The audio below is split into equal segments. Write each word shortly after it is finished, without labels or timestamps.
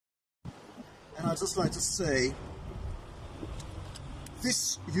And I'd just like to say,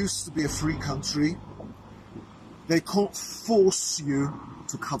 this used to be a free country. They can't force you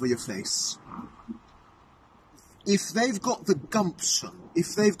to cover your face. If they've got the gumption,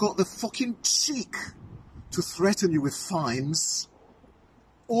 if they've got the fucking cheek to threaten you with fines,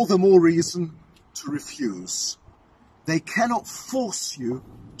 all the more reason to refuse. They cannot force you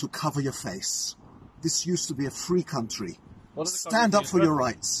to cover your face. This used to be a free country. Stand up for your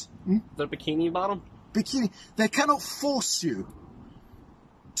rights. The bikini bottom? Bikini. They cannot force you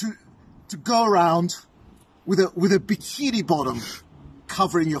to go around with a bikini bottom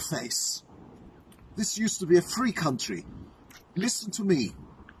covering your face. This used to be a free country. Listen to me.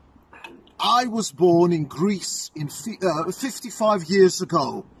 I was born in Greece 55 years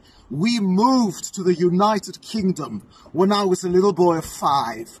ago. We moved to the United Kingdom when I was a little boy of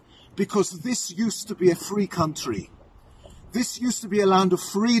 5, because this used to be a free country. This used to be a land of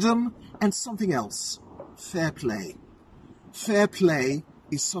freedom and something else. Fair play. Fair play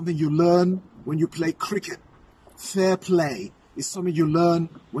is something you learn when you play cricket. Fair play is something you learn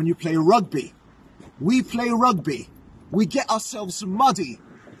when you play rugby. We play rugby. We get ourselves muddy.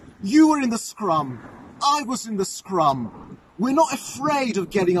 You were in the scrum. I was in the scrum. We're not afraid of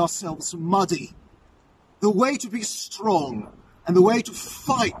getting ourselves muddy. The way to be strong and the way to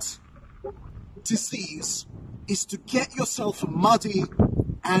fight disease is to get yourself muddy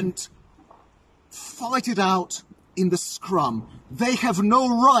and fight it out in the scrum. They have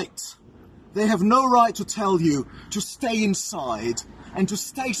no right. They have no right to tell you to stay inside and to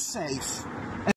stay safe